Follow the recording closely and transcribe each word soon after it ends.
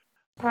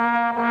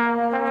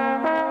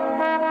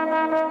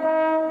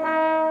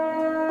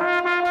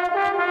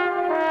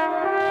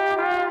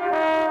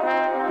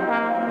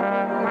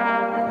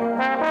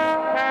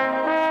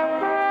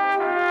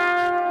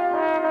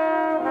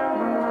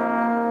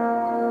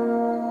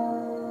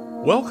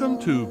Welcome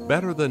to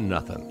Better Than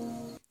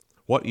Nothing.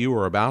 What you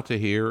are about to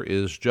hear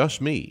is just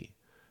me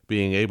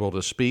being able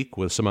to speak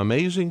with some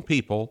amazing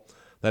people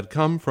that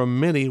come from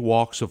many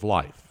walks of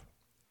life.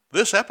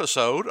 This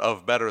episode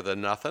of Better Than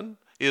Nothing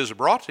is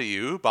brought to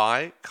you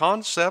by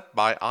Concept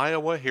by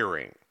Iowa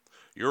Hearing.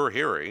 Your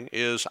hearing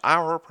is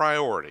our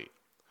priority.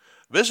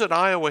 Visit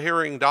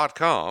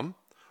iowahearing.com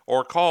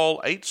or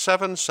call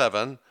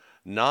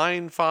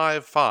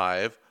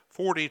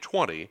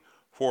 877-955-4020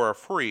 for a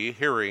free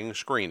hearing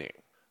screening.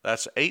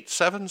 That's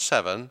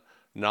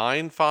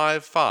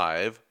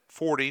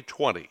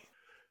 877-955-4020.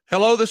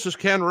 Hello, this is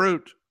Ken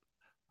Root.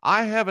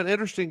 I have an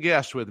interesting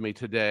guest with me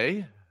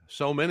today.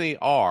 So many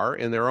are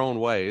in their own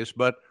ways,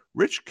 but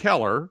Rich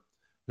Keller,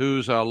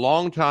 who's a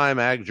longtime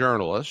ag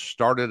journalist,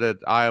 started at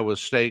Iowa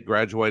State,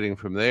 graduating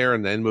from there,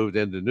 and then moved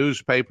into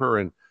newspaper.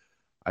 And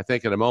I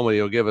think in a moment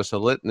he'll give us a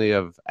litany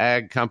of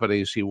ag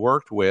companies he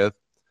worked with.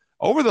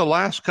 Over the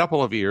last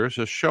couple of years,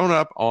 has shown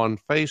up on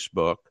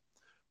Facebook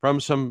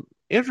from some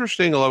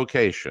interesting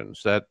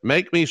locations that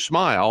make me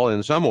smile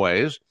in some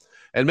ways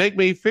and make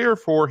me fear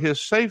for his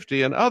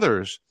safety and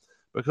others,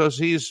 because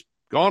he's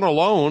gone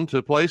alone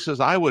to places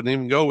I wouldn't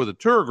even go with a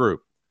tour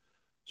group.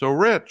 So,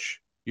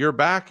 Rich, you're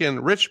back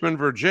in Richmond,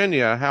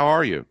 Virginia. How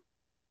are you?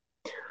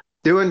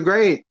 Doing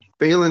great.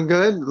 Feeling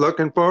good.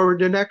 Looking forward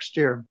to next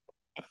year.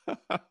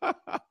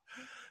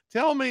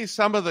 Tell me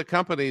some of the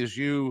companies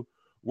you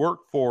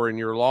worked for in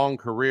your long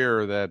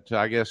career that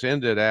I guess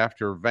ended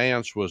after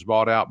Vance was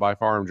bought out by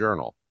Farm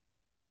Journal.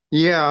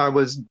 Yeah, I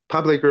was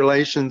public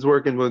relations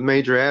working with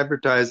major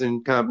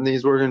advertising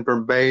companies, working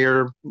for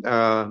Bayer,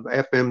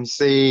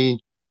 FMC,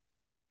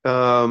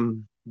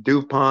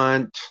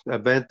 DuPont,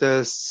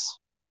 Aventis.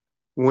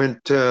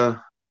 Went to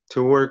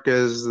work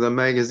as the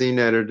magazine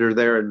editor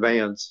there at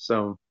Vance.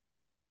 So,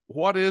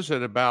 what is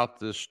it about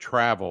this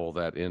travel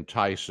that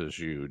entices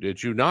you?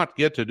 Did you not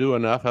get to do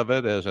enough of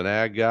it as an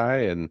ag guy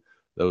in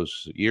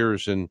those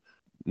years in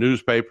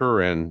newspaper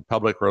and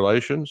public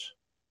relations?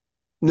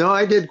 no,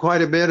 I did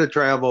quite a bit of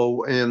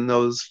travel in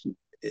those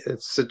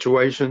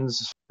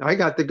situations. I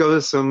got to go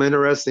to some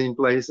interesting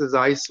places: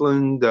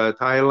 Iceland,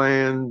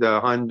 Thailand,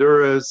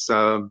 Honduras,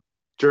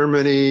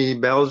 Germany,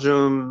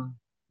 Belgium.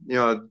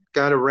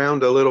 Got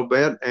around a little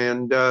bit,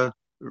 and I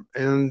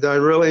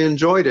really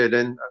enjoyed it.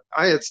 And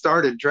I had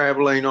started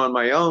traveling on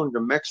my own to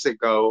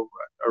Mexico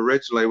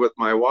originally with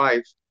my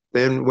wife.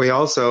 Then we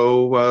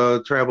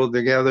also traveled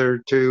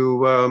together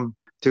to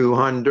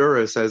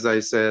Honduras, as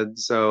I said.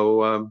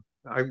 So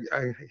I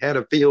had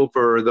a feel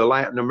for the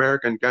Latin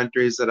American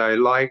countries that I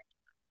liked.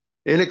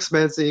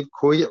 Inexpensive,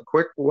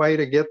 quick way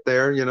to get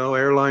there.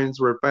 Airlines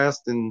were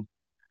fast and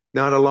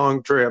not a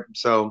long trip.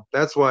 So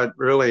that's what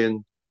really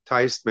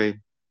enticed me.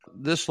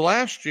 This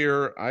last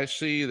year, I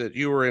see that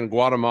you were in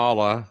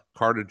Guatemala,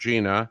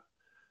 Cartagena.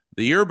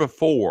 The year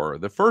before,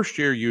 the first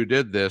year you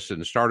did this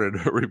and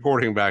started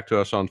reporting back to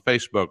us on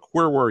Facebook,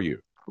 where were you?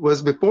 It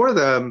was before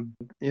the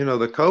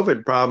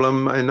COVID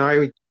problem, and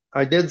I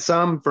did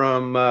some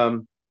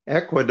from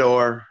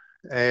Ecuador.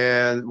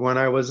 And when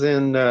I was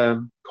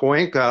in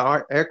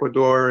Cuenca,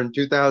 Ecuador in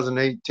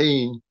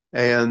 2018,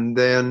 and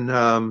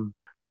then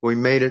we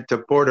made it to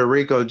Puerto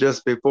Rico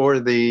just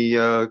before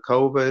the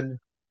COVID.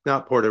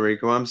 Not Puerto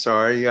Rico, I'm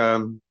sorry,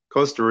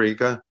 Costa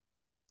Rica,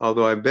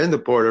 although I've been to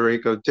Puerto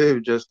Rico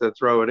too, just to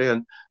throw it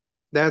in.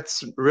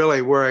 That's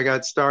really where I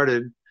got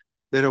started.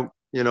 Then,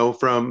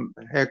 from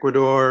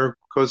Ecuador,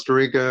 Costa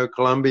Rica,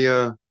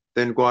 Colombia,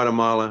 then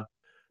Guatemala.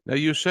 Now,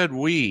 you said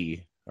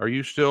we. Are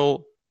you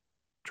still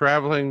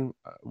traveling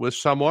with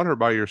someone or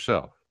by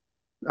yourself?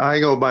 I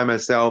go by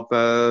myself.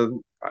 I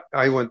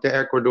went to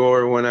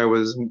Ecuador when I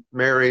was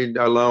married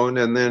alone,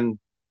 and then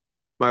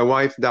my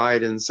wife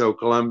died, and so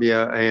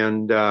Colombia,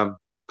 and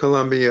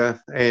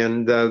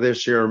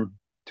this year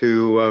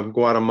to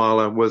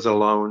Guatemala was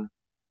alone.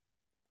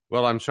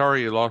 Well, I'm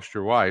sorry you lost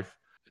your wife.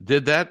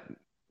 Did that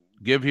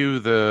give you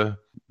the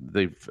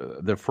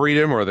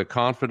freedom or the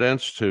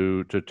confidence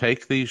to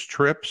take these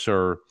trips,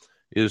 or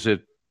is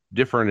it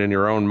different in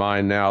your own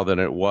mind now than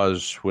it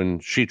was when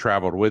she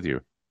traveled with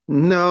you?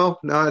 No,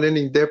 not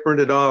any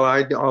different at all.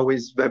 I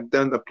always have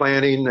done the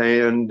planning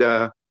and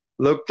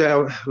looked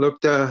up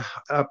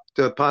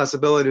the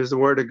possibilities of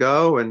where to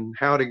go and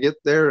how to get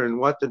there and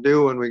what to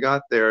do when we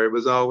got there. It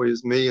was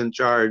always me in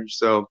charge.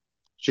 So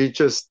she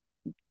just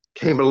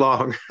came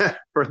along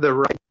for the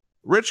ride.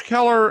 Rich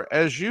Keller,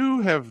 as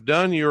you have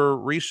done your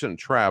recent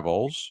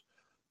travels,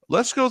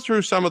 let's go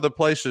through some of the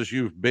places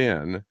you've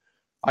been.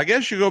 I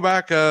guess you go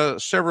back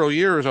several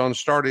years on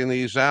starting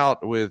these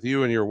out with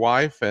you and your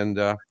wife, and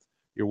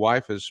your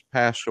wife has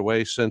passed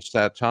away since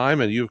that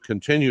time, and you've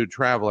continued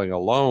traveling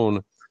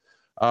alone.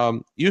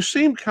 You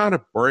seem kind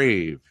of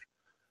brave.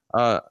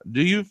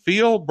 Do you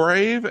feel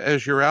brave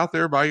as you're out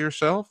there by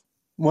yourself?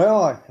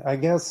 Well, I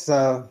guess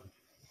I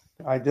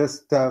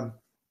just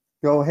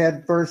go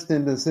head first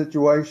into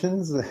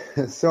situations.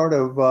 Sort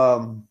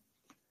of,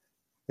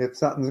 if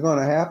something's going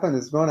to happen,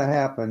 it's going to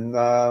happen.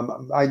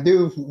 I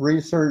do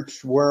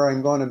research where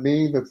I'm going to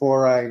be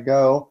before I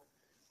go.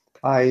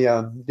 I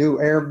do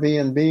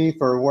Airbnb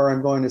for where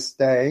I'm going to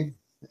stay,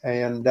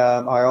 and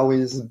I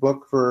always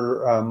book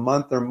for a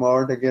month or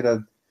more to get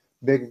a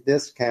big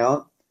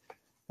discount.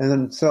 And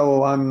then,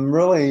 so I'm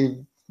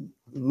really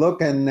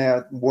looking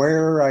at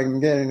where I'm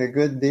getting a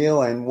good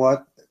deal and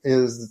what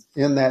is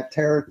in that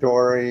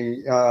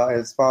territory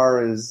as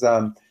far as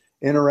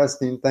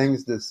interesting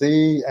things to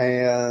see,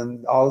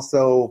 and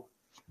also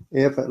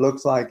if it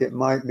looks like it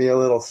might be a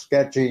little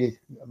sketchy.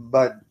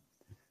 But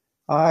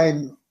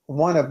I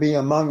want to be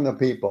among the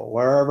people.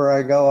 Wherever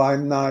I go,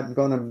 I'm not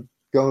going to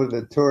go to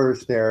the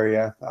tourist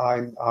area.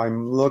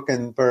 I'm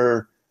looking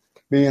for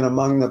being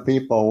among the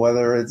people,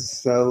 whether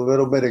it's a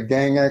little bit of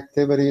gang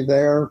activity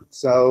there.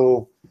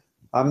 So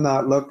I'm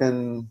not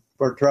looking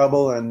for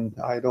trouble, and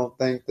I don't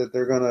think that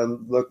they're going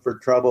to look for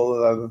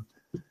trouble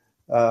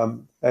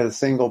as a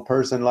single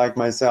person like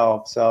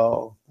myself.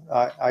 So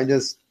I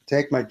just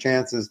take my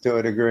chances to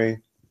a degree.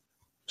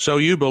 So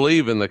you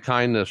believe in the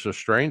kindness of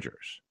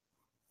strangers?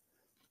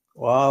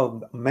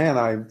 Well, man,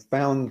 I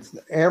found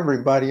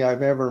everybody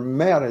I've ever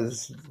met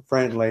is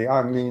friendly.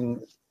 I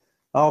mean,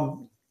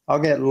 I'll I'll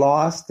get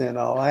lost and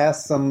I'll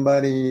ask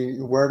somebody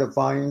where to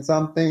find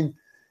something.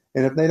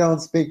 And if they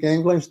don't speak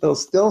English, they'll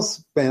still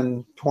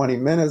spend 20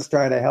 minutes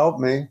trying to help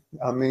me.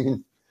 I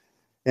mean,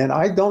 and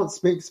I don't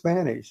speak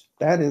Spanish.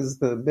 That is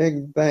the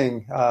big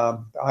thing.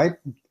 I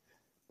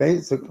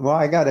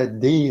got a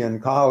D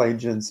in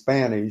college in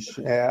Spanish.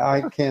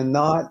 I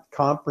cannot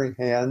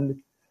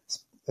comprehend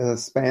the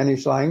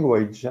Spanish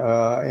language,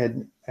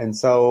 and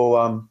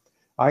so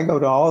I go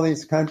to all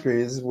these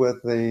countries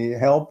with the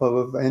help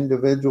of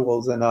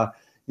individuals, and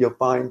you'll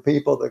find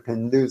people that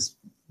can do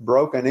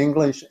broken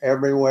English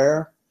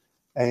everywhere,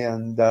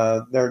 and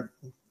they're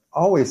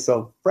always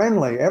so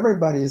friendly.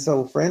 Everybody's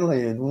so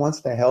friendly and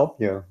wants to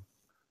help you.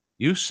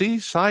 You see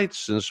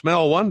sights and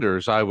smell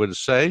wonders, I would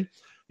say.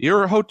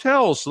 Your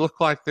hotels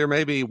look like they're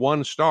maybe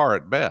 1 star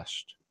at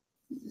best.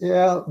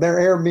 Yeah, they're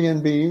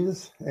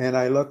Airbnbs, and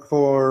I look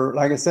for,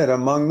 like I said,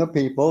 among the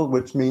people,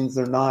 which means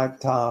they're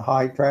not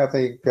high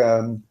traffic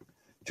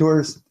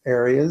tourist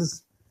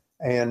areas.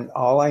 And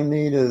all I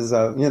need is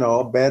a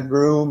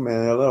bedroom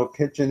and a little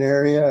kitchen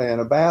area and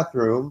a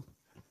bathroom.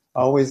 I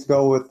always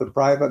go with the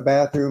private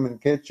bathroom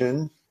and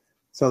kitchen.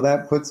 So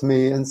that puts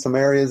me in some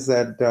areas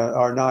that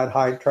are not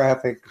high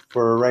traffic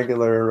for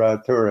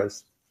regular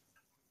tourists.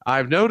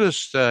 I've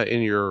noticed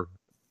in your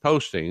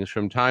postings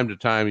from time to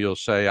time, you'll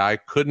say, I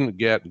couldn't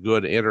get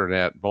good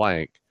internet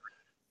blank.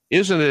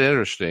 Isn't it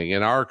interesting?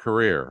 In our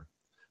career,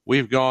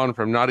 we've gone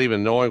from not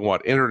even knowing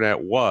what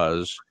internet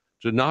was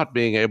to not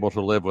being able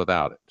to live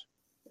without it.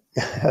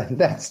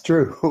 That's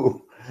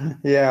true.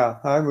 Yeah,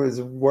 I was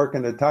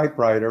working a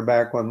typewriter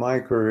back when my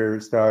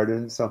career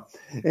started. So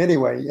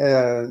anyway,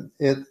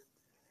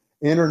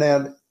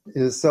 internet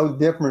is so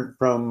different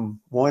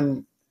from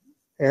one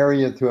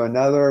area to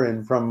another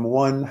and from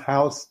one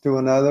house to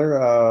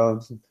another,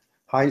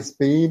 high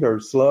speed or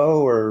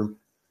slow, or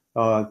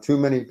too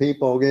many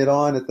people get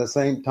on at the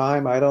same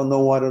time. I don't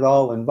know what it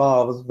all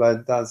involves,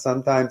 but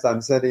sometimes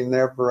I'm sitting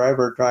there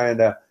forever trying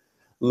to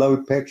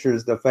load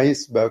pictures to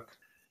Facebook.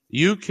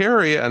 You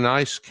carry a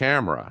nice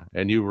camera,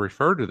 and you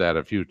refer to that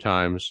a few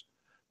times.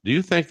 Do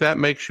you think that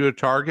makes you a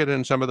target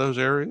in some of those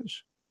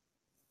areas?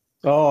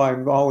 Oh,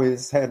 I've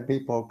always had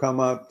people come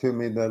up to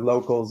me, the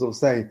locals will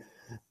say,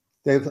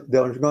 they're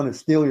going to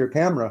steal your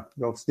camera.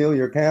 They'll steal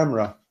your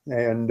camera.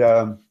 And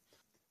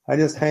I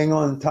just hang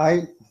on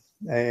tight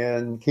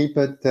and keep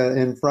it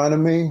in front of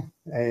me.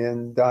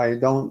 And I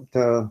don't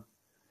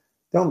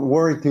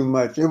worry too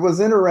much. It was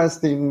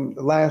interesting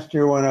last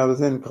year when I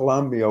was in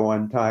Colombia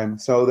one time.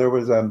 So there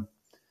was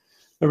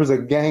a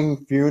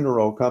gang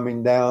funeral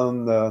coming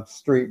down the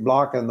street,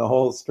 blocking the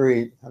whole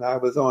street. And I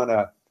was on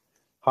a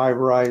high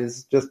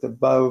rise just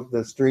above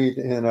the street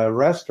in a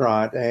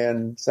restaurant.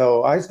 And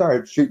so I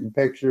started shooting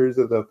pictures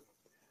of the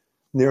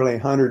nearly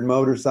 100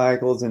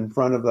 motorcycles in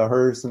front of the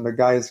hearse and the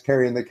guys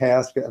carrying the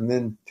casket, and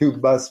then 2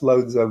 bus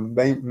loads of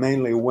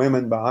mainly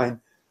women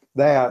behind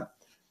that.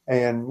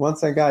 And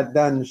once I got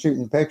done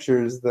shooting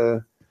pictures,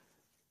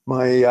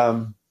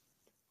 my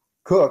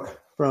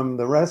cook from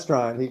the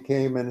restaurant, he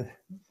came and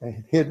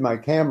hid my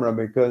camera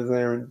because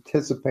they're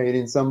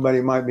anticipating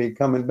somebody might be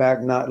coming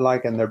back not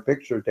liking their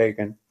picture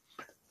taken.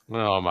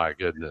 Oh, my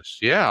goodness.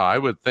 Yeah, I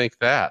would think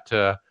that.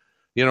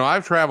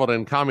 I've traveled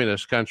in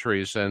communist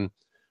countries, and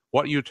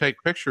what you take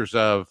pictures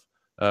of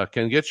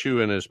can get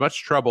you in as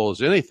much trouble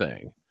as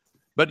anything.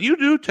 But you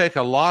do take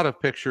a lot of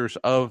pictures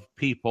of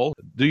people.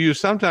 Do you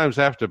sometimes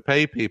have to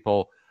pay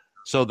people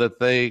so that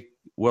they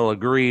will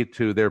agree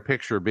to their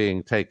picture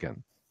being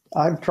taken?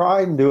 I've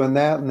tried doing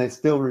that, and they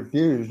still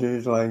refuse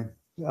usually.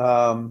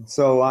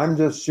 So I'm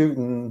just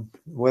shooting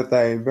with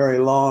a very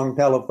long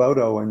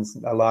telephoto in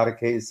a lot of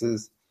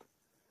cases.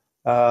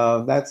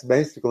 That's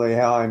basically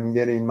how I'm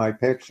getting my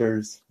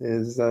pictures,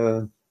 is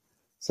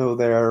so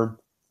they're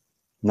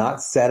not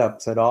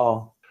setups at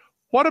all.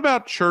 What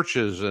about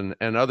churches and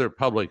other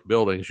public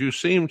buildings? You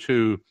seem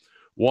to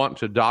want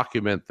to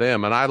document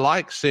them, and I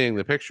like seeing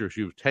the pictures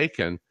you've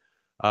taken,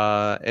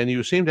 and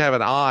you seem to have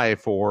an eye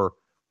for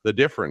the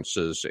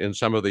differences in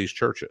some of these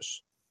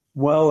churches?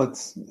 Well,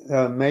 it's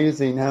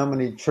amazing how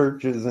many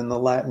churches in the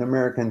Latin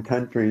American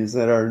countries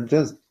that are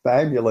just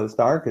fabulous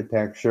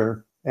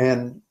architecture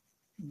and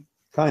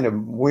kind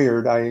of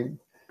weird. I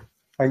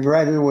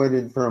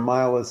graduated from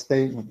Iowa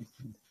State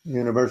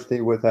University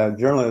with a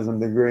journalism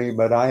degree,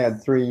 but I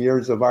had 3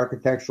 years of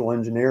architectural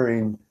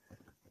engineering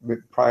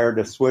prior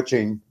to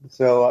switching.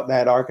 So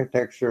that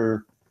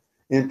architecture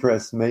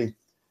interests me.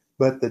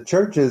 But the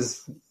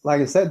churches,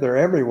 like I said, they're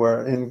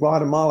everywhere. In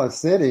Guatemala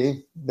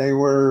City, they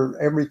were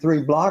every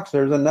 3 blocks,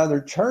 there's another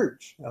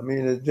church. I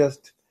mean, it's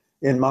just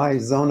in my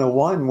Zona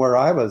 1 where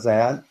I was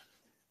at,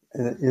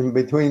 in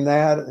between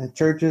that,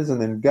 churches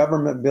and then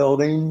government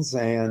buildings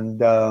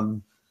and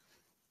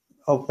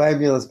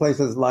fabulous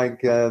places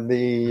like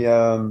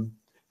the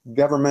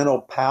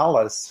governmental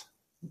palace,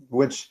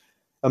 which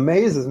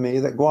amazes me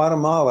that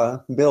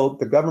Guatemala built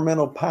the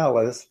governmental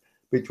palace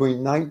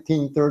between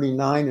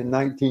 1939 and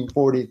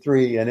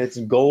 1943, and it's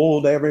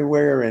gold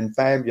everywhere and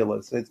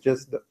fabulous. It's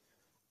just,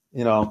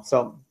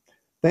 so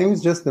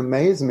things just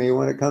amaze me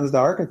when it comes to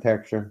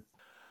architecture.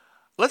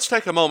 Let's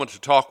take a moment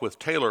to talk with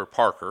Taylor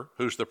Parker,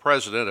 who's the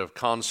president of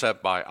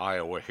Concept by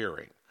Iowa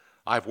Hearing.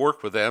 I've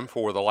worked with them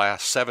for the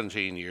last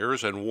 17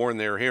 years and worn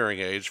their hearing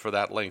aids for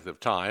that length of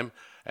time,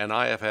 and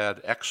I have had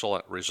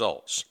excellent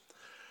results.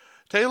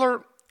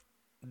 Taylor,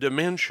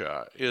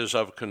 dementia is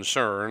of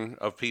concern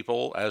of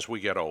people as we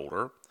get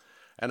older,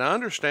 and I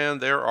understand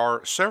there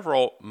are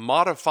several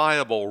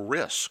modifiable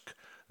risks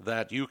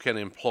that you can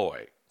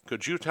employ.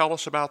 Could you tell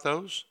us about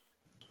those?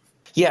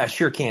 Yeah,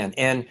 sure can.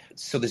 And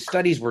so the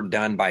studies were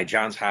done by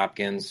Johns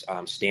Hopkins,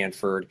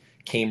 Stanford,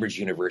 Cambridge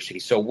University,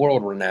 so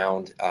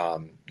world-renowned,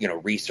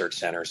 research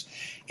centers.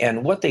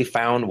 And what they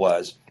found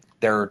was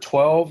there are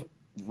 12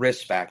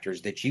 risk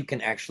factors that you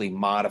can actually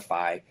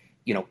modify,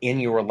 in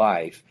your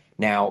life.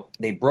 Now,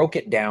 they broke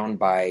it down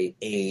by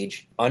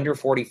age: under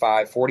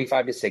 45,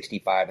 45 to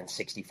 65, and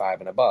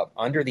 65 and above.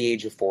 Under the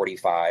age of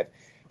 45,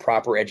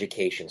 proper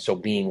education, so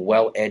being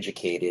well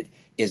educated,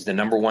 is the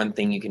number one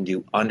thing you can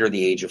do under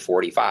the age of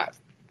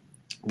 45.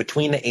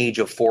 Between the age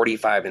of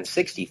 45 and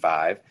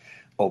 65,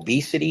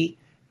 obesity,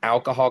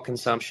 alcohol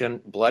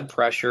consumption, blood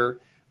pressure,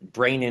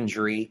 brain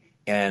injury,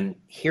 and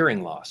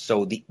hearing loss.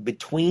 So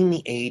between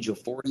the age of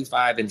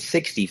 45 and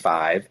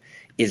 65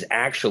 is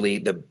actually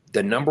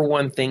the number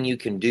one thing you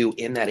can do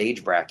in that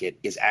age bracket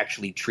is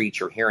actually treat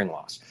your hearing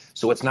loss.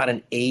 So it's not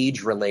an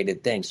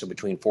age-related thing. So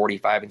between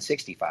 45 and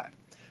 65.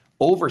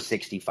 Over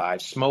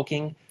 65,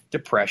 smoking,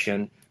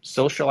 depression,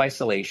 social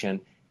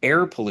isolation,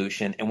 air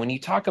pollution. And when you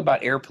talk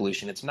about air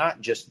pollution, it's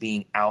not just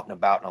being out and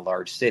about in a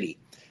large city.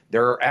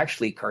 There are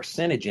actually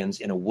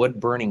carcinogens in a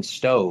wood-burning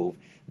stove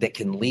that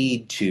can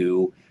lead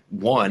to,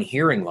 one,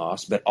 hearing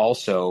loss, but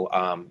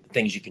also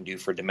things you can do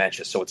for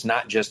dementia. So it's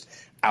not just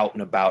out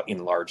and about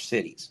in large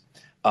cities.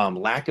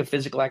 Lack of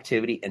physical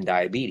activity and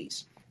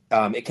diabetes.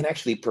 It can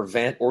actually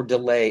prevent or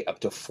delay up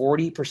to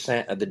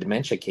 40% of the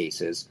dementia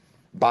cases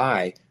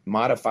by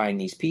modifying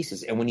these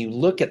pieces. And when you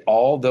look at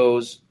all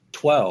those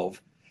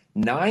 12,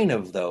 9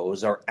 of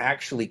those are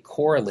actually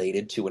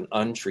correlated to an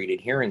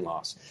untreated hearing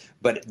loss.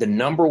 But the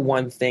number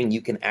one thing you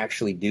can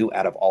actually do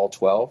out of all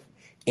 12,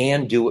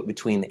 and do it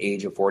between the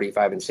age of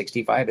 45 and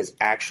 65, is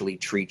actually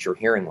treat your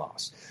hearing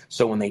loss.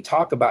 So when they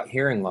talk about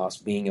hearing loss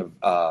being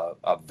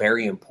a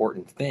very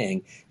important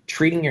thing,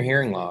 treating your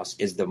hearing loss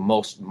is the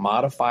most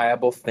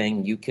modifiable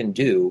thing you can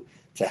do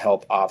to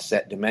help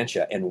offset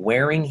dementia. And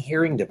wearing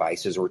hearing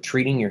devices or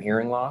treating your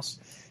hearing loss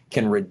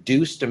can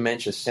reduce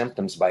dementia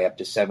symptoms by up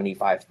to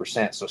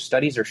 75%. So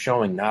studies are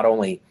showing not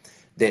only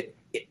that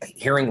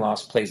hearing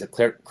loss plays a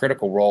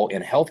critical role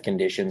in health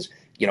conditions,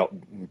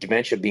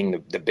 dementia being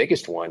the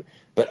biggest one,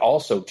 but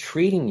also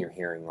treating your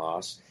hearing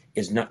loss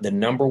is not the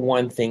number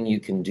one thing you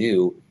can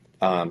do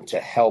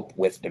to help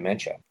with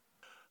dementia.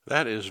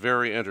 That is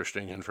very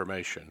interesting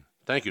information.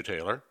 Thank you,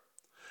 Taylor.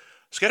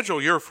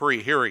 Schedule your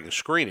free hearing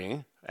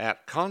screening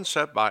at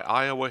Concept by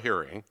Iowa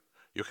Hearing.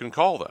 You can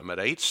call them at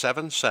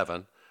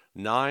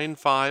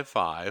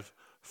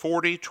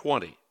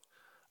 877-955-4020.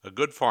 A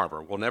good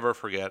farmer will never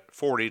forget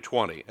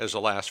 4020 as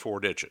the last 4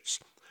 digits.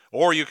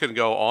 Or you can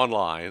go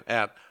online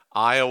at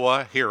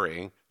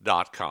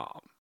iowahearing.com.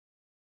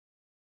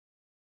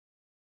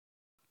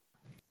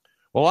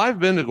 Well, I've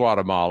been to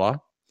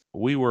Guatemala.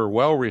 We were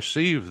well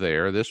received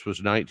there. This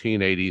was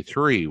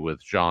 1983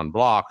 with John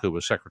Block, who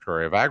was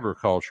Secretary of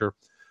Agriculture.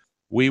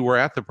 We were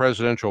at the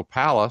presidential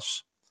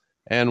palace,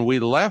 and we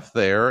left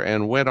there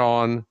and went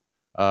on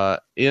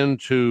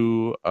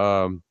into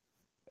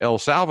El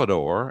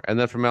Salvador. And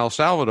then from El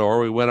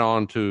Salvador, we went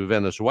on to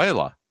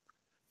Venezuela.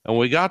 And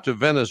when we got to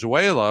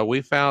Venezuela,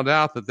 we found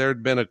out that there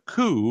had been a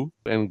coup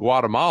in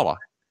Guatemala.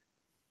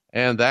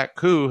 And that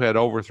coup had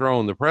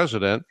overthrown the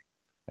president.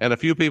 And a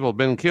few people had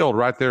been killed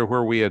right there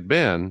where we had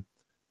been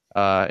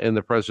in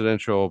the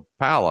presidential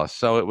palace.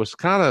 So it was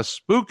kind of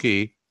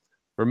spooky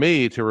for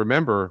me to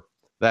remember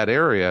that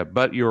area.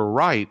 But you're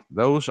right.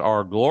 Those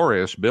are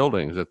glorious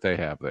buildings that they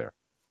have there.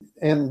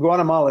 And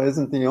Guatemala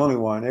isn't the only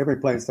one. Every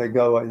place they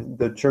go,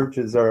 the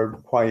churches are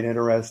quite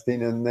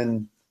interesting. And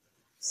then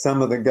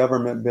some of the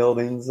government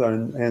buildings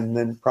and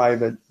then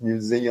private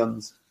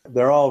museums.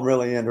 They're all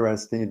really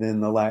interesting in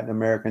the Latin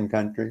American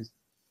countries.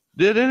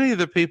 Did any of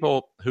the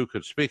people who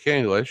could speak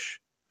English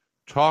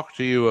talk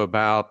to you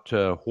about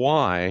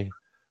why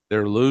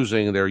they're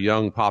losing their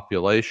young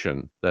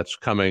population that's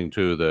coming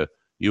to the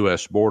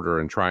U.S. border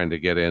and trying to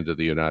get into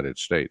the United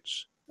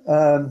States?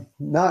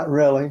 Not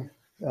really.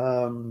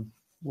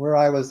 Where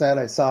I was at,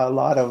 I saw a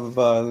lot of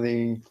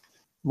I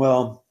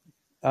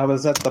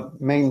was at the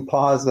main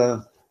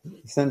plaza,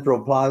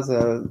 Central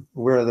Plaza,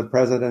 where the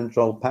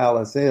presidential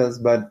palace is,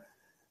 but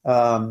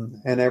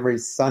and every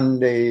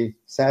Saturday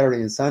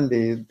and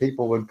Sunday,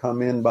 people would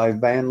come in by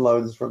van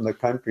loads from the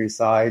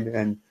countryside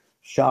and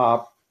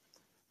shop.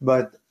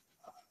 But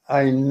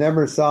I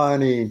never saw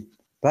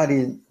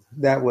anybody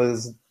that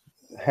was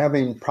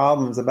having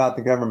problems about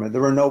the government.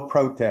 There were no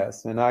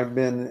protests, and I've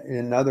been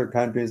in other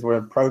countries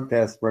where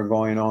protests were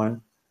going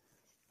on,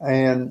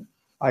 and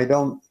I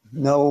don't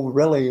know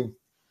really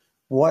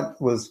what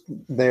was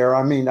there.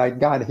 I mean, I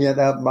got hit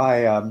up by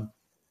a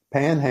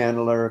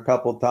panhandler a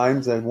couple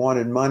times that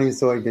wanted money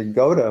so he could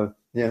go to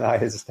the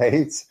United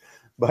States,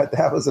 but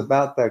that was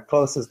about the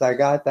closest I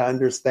got to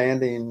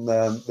understanding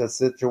the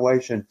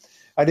situation.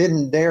 I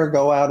didn't dare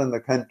go out in the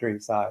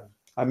countryside.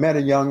 I met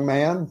a young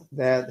man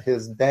that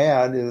his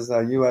dad is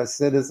a U.S.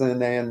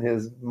 citizen and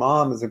his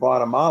mom is a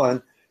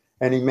Guatemalan,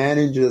 and he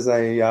manages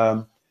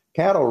a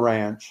cattle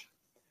ranch.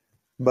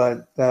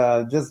 But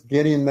just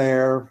getting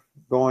there,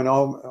 going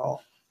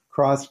all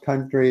cross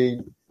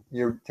country,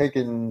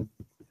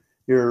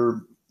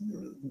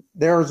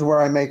 there's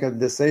where I make a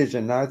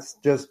decision. That's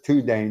just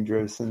too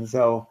dangerous. And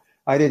so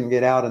I didn't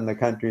get out in the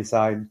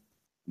countryside.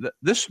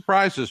 This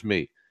surprises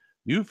me.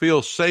 You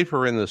feel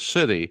safer in the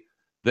city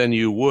than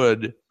you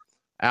would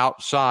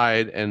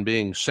outside and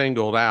being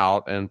singled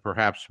out and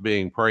perhaps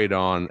being preyed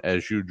on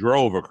as you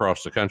drove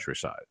across the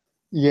countryside.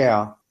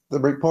 Yeah. The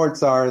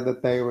reports are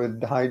that they would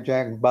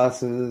hijack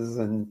buses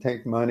and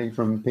take money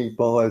from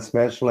people,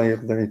 especially if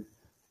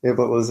it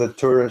was a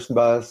tourist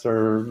bus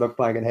or looked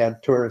like it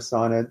had tourists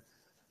on it.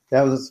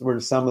 Those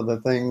were some of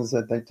the things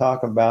that they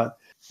talk about.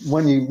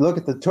 When you look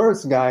at the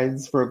tourist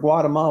guides for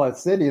Guatemala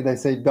City, they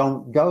say,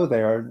 don't go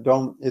there.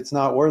 It's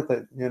not worth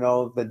it,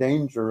 the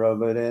danger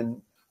of it.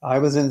 And I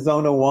was in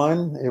Zona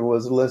 1. It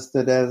was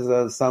listed as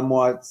a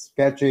somewhat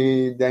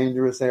sketchy,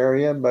 dangerous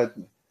area, but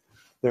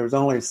there's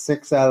only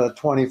 6 out of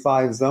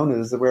 25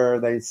 zonas where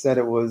they said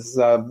it was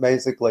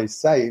basically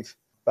safe.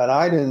 But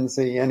I didn't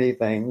see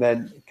anything that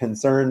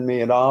concerned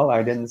me at all.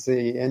 I didn't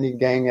see any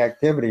gang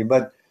activity.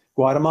 But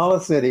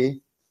Guatemala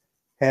City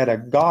had a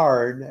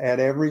guard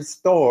at every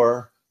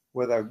store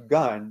with a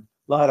gun.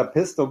 A lot of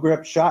pistol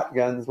grip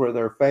shotguns were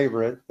their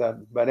favorite,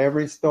 but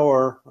every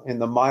store in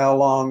the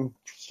mile-long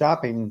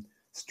shopping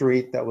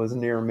street that was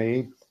near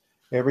me,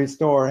 every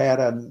store had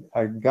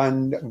a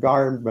gun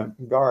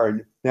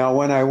guard. Now,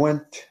 when I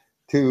went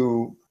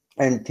to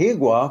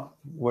Antigua,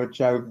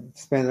 which I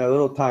spent a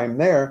little time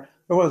there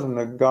wasn't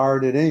a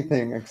guard at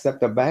anything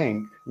except a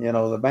bank.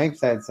 The banks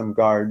had some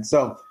guards.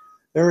 So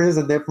there is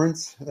a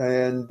difference,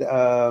 and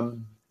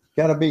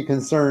got to be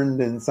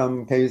concerned in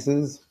some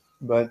cases,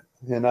 but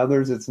in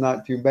others, it's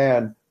not too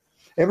bad.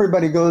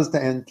 Everybody goes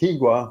to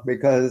Antigua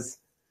because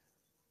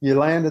you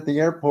land at the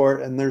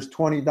airport and there's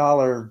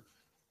 $20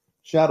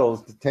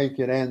 shuttles to take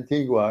you to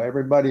Antigua.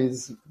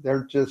 There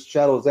are just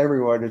shuttles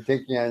everywhere to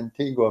take you to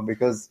Antigua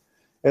because,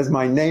 as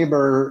my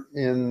neighbor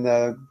in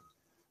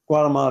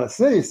Guatemala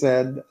City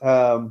said,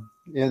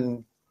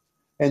 in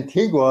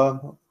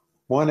Antigua,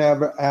 one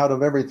out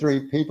of every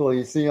 3 people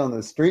you see on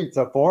the street's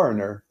a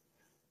foreigner.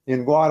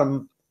 In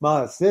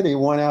Guatemala City,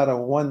 1 out of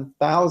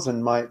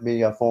 1,000 might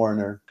be a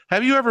foreigner.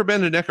 Have you ever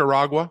been to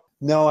Nicaragua?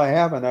 No, I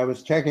haven't. I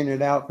was checking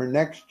it out for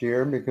next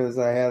year because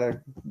I had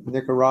a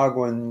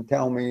Nicaraguan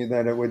tell me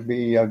that it would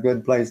be a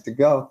good place to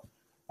go.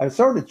 I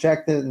sort of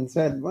checked it and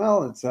said,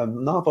 well, it's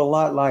an awful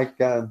lot like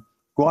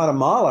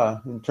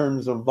Guatemala in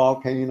terms of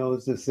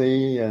volcanoes to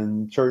see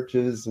and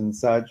churches and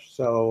such.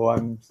 So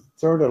I'm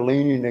sort of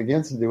leaning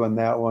against doing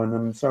that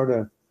one.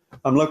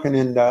 I'm looking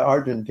into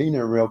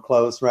Argentina real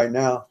close right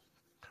now.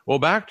 Well,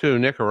 back to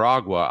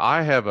Nicaragua,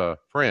 I have a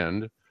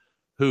friend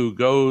who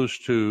goes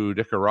to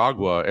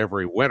Nicaragua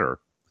every winter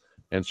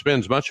and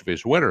spends much of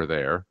his winter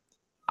there.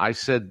 I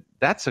said,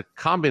 that's a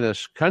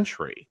communist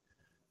country.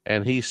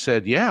 And he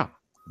said, yeah,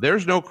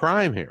 there's no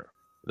crime here.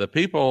 The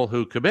people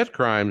who commit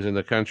crimes in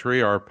the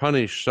country are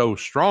punished so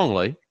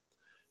strongly,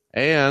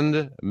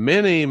 and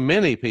many,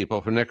 many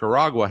people from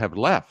Nicaragua have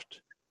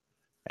left.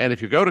 And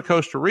if you go to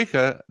Costa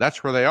Rica,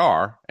 that's where they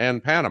are,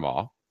 and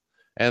Panama,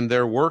 and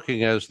they're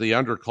working as the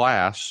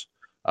underclass,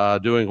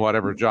 doing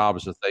whatever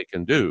jobs that they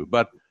can do.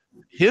 But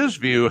his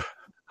view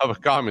of a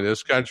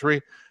communist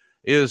country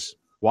is,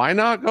 why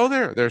not go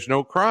there? There's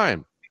no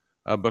crime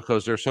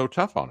because they're so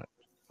tough on it.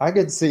 I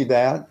could see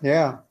that.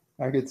 Yeah,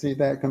 I could see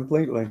that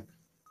completely.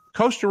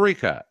 Costa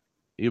Rica,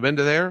 you been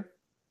to there?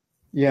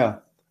 Yeah.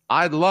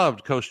 I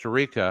loved Costa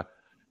Rica,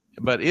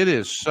 but it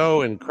is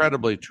so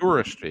incredibly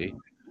touristy.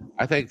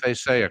 I think they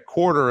say a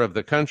quarter of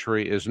the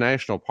country is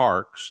national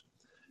parks,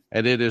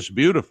 and it is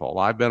beautiful.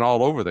 I've been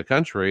all over the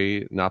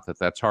country, not that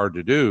that's hard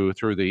to do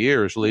through the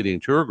years leading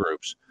tour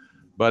groups.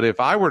 But if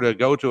I were to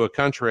go to a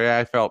country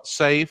I felt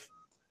safe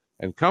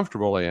and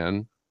comfortable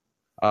in,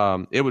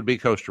 it would be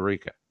Costa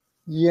Rica.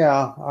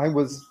 Yeah,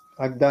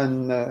 I've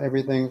done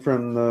everything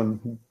from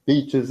the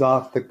beaches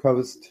off the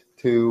coast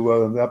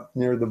to up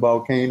near the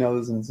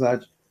volcanoes and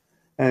such.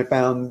 And I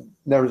found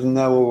there was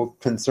no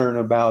concern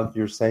about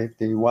your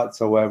safety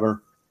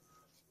whatsoever.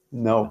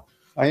 No.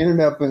 I ended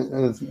up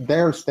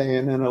there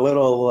staying in a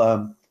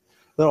little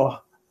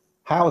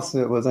house.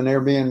 It was an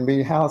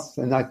Airbnb house,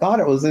 and I thought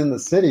it was in the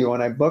city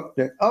when I booked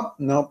it. Oh,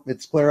 nope,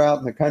 it's clear out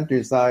in the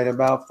countryside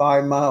about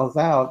 5 miles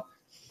out.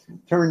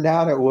 Turned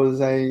out it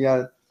was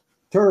a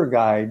tour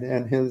guide,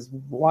 and his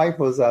wife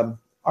was an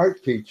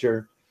art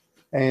teacher.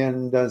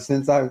 And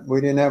since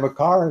we didn't have a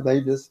car,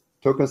 they just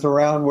took us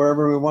around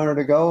wherever we wanted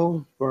to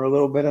go for a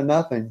little bit of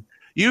nothing.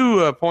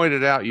 You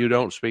pointed out you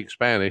don't speak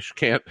Spanish,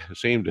 can't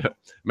seem to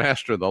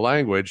master the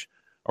language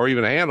or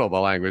even handle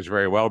the language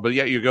very well, but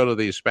yet you go to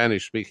these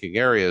Spanish-speaking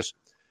areas.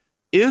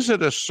 Is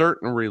it a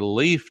certain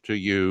relief to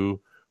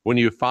you when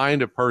you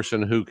find a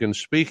person who can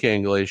speak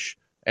English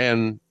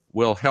and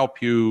will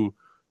help you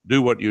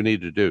do what you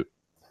need to do?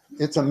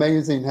 It's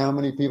amazing how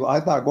many people. I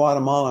thought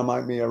Guatemala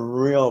might be a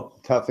real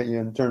toughie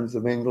in terms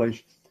of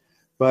English,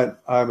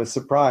 but I was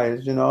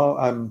surprised.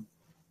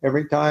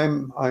 Every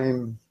time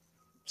I'm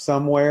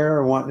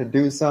somewhere wanting to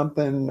do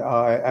something,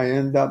 I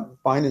end up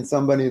finding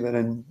somebody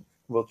that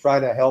will try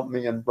to help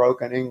me in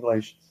broken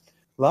English.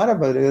 A lot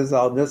of it is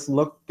I'll just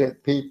look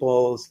at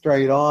people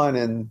straight on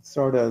and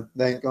sort of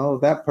think, oh,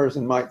 that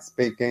person might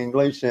speak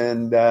English,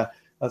 and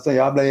I'll say,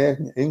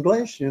 hable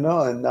English, and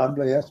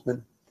hable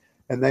español.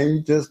 And they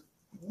just,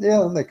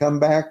 they come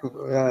back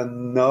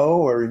no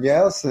or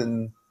yes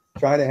and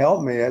try to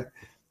help me.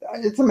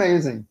 It's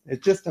amazing.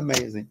 It's just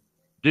amazing.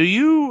 Do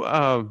you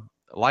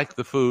like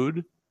the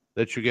food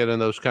that you get in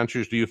those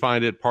countries? Do you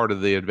find it part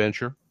of the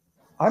adventure?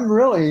 I'm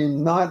really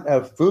not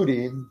a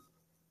foodie.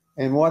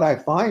 And what I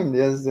find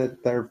is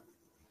that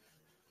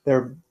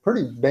they're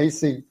pretty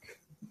basic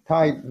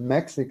type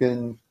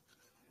Mexican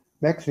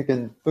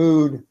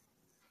food,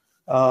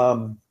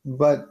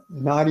 but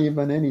not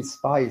even any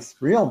spice,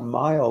 real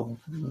mild.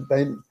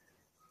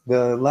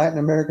 The Latin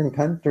American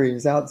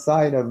countries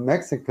outside of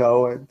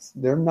Mexico,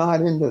 they're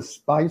not into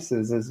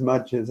spices as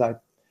much as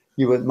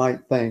you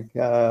might think.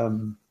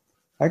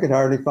 I could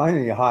hardly find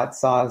any hot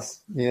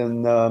sauce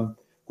in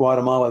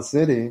Guatemala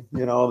City.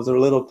 It was a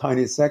little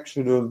tiny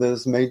section of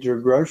this major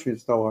grocery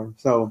store.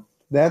 So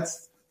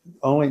that's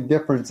only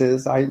difference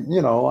is a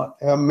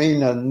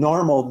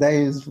normal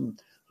day's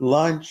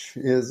lunch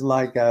is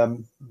like a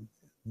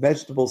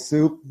vegetable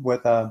soup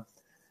with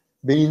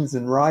beans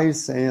and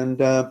rice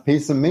and a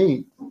piece of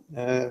meat.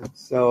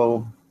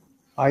 So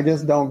I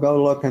just don't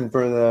go looking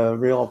for the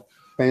real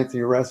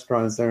fancy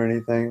restaurants or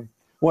anything.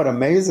 What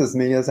amazes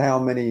me is how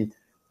many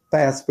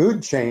fast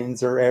food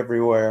chains are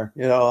everywhere.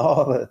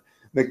 All the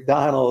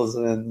McDonald's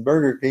and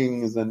Burger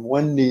Kings and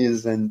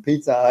Wendy's and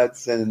Pizza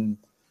Huts and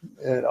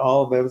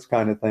all those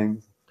kind of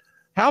things.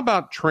 How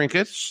about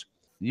trinkets?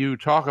 You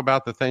talk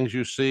about the things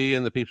you see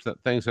and the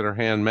things that are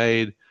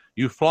handmade.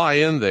 You fly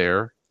in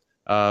there,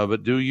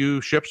 but do you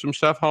ship some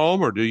stuff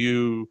home, or do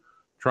you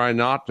try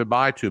not to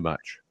buy too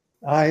much?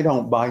 I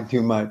don't buy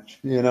too much.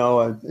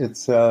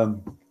 It's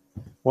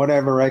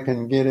whatever I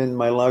can get in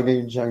my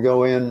luggage. I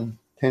go in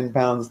 10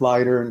 pounds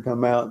lighter and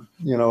come out,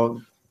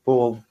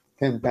 full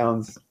 10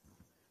 pounds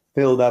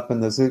filled up in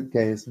the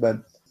suitcase. But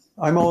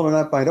I'm old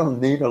enough, I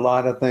don't need a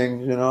lot of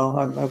things,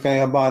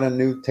 I bought a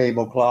new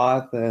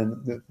tablecloth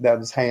and that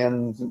was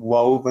hand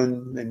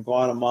woven in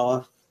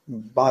Guatemala.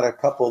 Bought a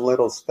couple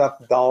little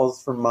stuffed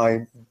dolls for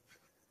my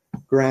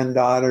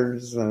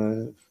granddaughters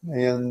got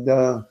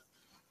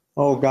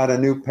a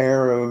new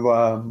pair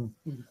of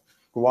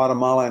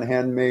Guatemalan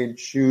handmade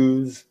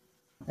shoes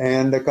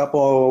and a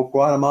couple of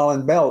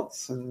Guatemalan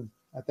belts. And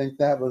I think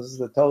that was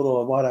the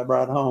total of what I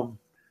brought home.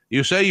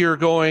 You say you're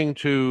going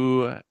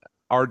to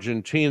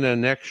Argentina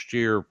next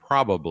year,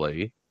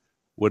 probably.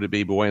 Would it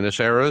be Buenos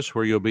Aires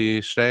where you'll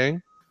be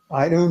staying?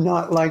 I do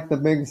not like the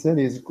big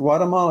cities.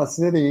 Guatemala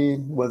City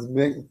was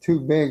too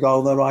big,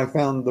 although I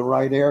found the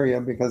right area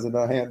because it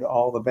had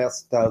all the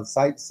best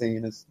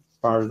sightseeing as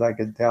far as I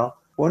could tell.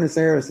 Buenos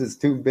Aires is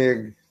too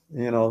big,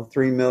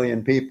 3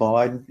 million people.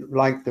 I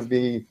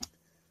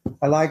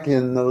like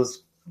in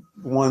those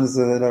ones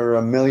that are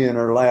 1 million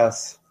or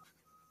less.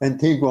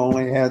 Antigua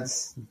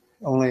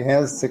only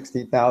has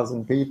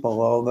 60,000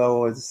 people,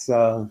 although it's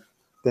the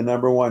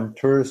number one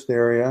tourist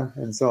area,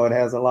 and so it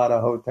has a lot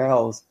of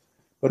hotels.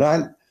 But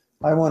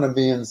I want to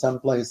be in some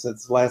place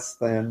that's less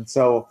than.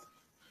 So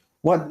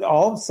what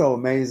also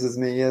amazes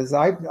me is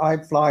I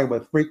fly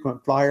with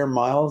frequent flyer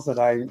miles that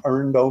I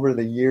earned over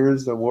the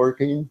years of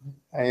working,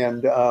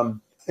 and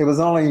it was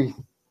only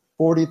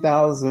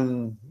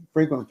 40,000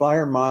 frequent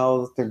flyer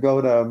miles to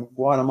go to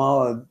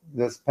Guatemala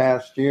this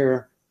past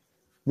year.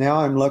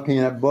 Now I'm looking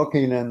at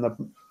booking and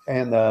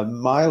the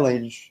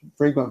mileage,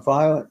 frequent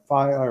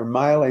flyer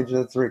mileage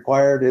that's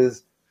required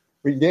is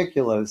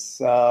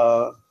ridiculous.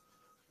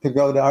 to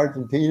go to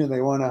Argentina,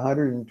 they want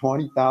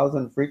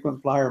 120,000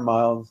 frequent flyer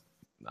miles.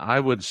 I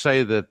would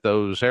say that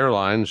those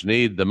airlines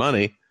need the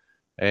money,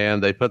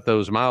 and they put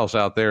those miles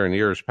out there in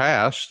years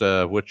past,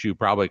 which you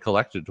probably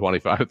collected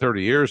 25,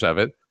 30 years of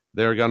it.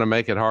 They're going to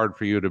make it hard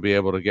for you to be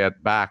able to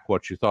get back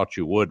what you thought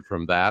you would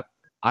from that.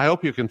 I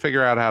hope you can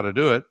figure out how to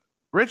do it.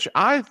 Rich,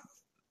 I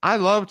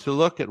love to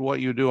look at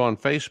what you do on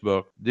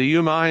Facebook. Do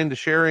you mind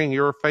sharing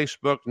your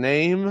Facebook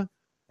name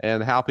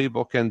and how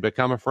people can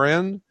become a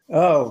friend?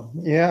 Oh,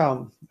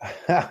 yeah.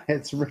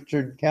 It's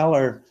Richard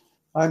Keller.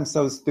 I'm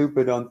so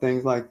stupid on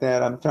things like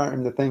that. I'm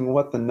trying to think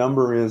what the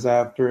number is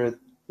after it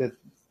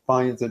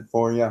finds it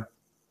for you.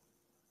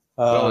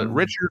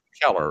 Richard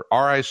Keller,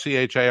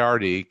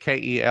 RICHARD,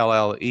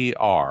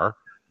 KELLER,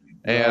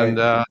 and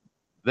right.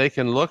 They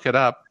can look it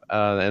up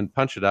and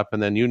punch it up,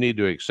 and then you need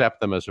to accept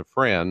them as a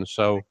friend.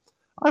 So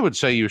I would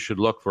say you should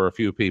look for a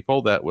few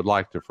people that would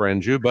like to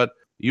friend you, but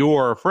you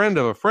are a friend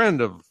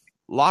of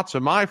lots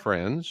of my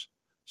friends.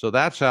 So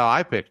that's how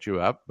I picked you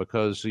up,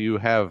 because you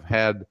have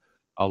had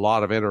a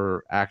lot of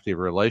interactive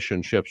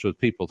relationships with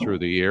people through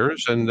the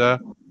years. And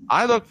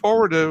I look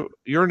forward to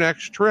your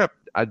next trip.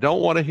 I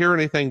don't want to hear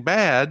anything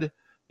bad,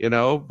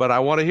 but I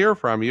want to hear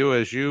from you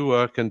as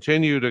you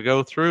continue to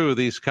go through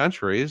these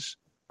countries,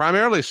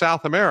 primarily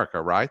South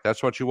America, right?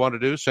 That's what you want to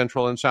do,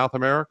 Central and South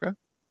America?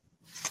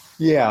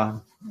 Yeah,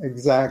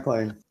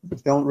 exactly.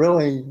 Don't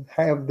really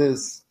have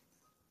this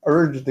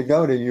urge to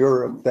go to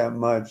Europe that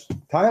much.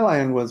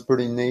 Thailand was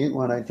pretty neat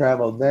when I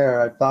traveled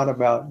there. I thought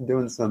about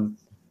doing some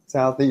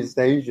Southeast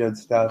Asia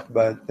stuff,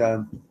 but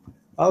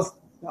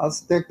I'll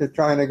stick to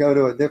trying to go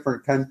to a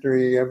different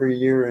country every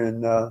year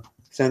in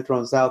Central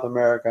and South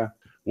America.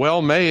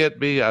 Well, may it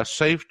be a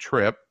safe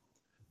trip,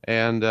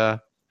 and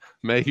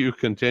may you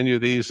continue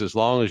these as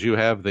long as you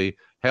have the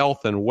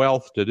health and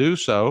wealth to do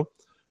so.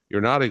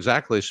 You're not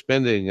exactly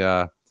spending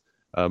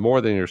more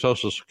than your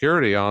Social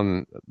Security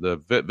on the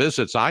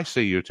visits I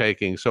see you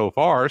taking so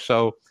far.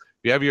 So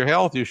if you have your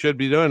health, you should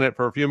be doing it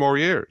for a few more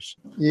years.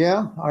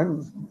 Yeah, I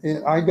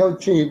go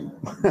cheap.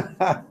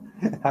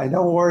 I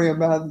don't worry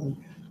about,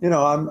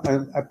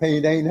 I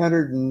paid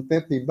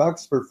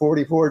 $850 for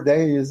 44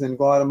 days in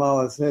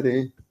Guatemala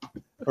City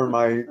for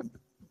my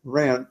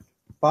rent,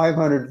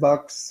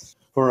 $500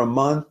 for a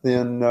month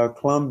in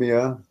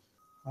Colombia.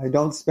 I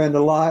don't spend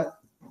a lot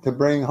to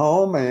bring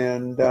home,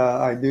 and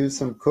I do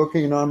some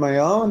cooking on my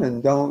own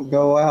and don't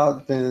go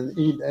out and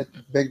eat at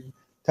big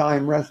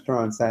time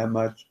restaurants that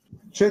much.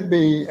 Should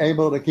be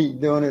able to keep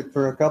doing it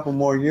for a couple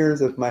more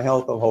years if my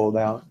health will hold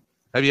out.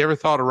 Have you ever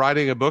thought of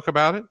writing a book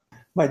about it?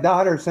 My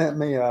daughter sent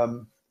me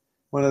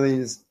one of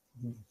these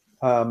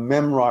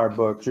memoir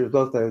books. You're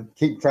supposed to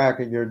keep track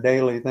of your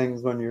daily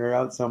things when you're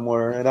out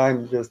somewhere, and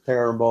I'm just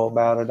terrible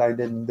about it. I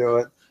didn't do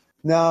it.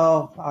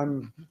 No,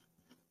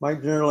 my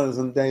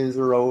journalism days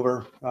are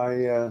over.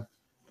 I've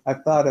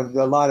thought of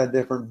a lot of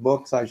different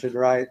books I should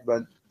write,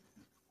 but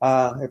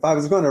if I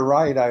was going to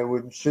write,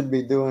 should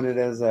be doing it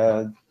as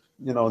a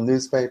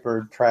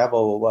newspaper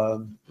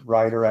travel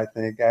writer, I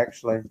think,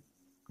 actually.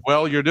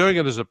 Well, you're doing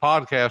it as a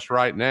podcast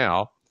right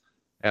now,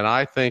 and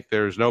I think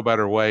there's no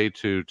better way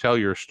to tell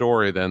your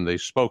story than the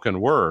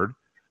spoken word.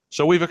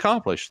 So we've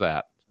accomplished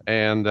that.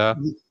 And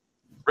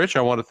Rich,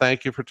 I want to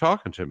thank you for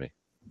talking to me.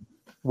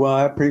 Well,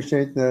 I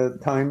appreciate the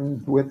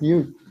time with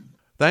you.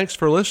 Thanks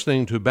for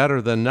listening to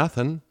Better Than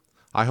Nothing.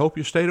 I hope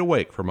you stayed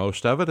awake for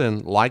most of it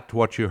and liked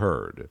what you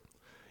heard.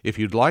 If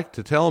you'd like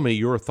to tell me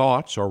your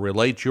thoughts or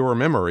relate your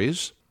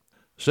memories,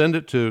 send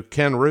it to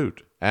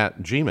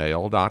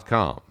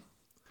kenroot@gmail.com.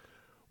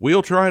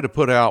 We'll try to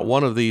put out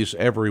one of these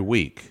every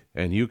week,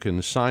 and you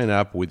can sign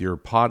up with your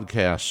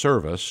podcast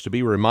service to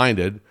be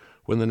reminded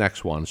when the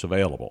next one's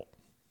available.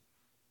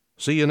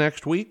 See you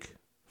next week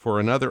for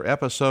another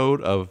episode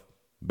of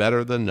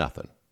Better Than Nothing.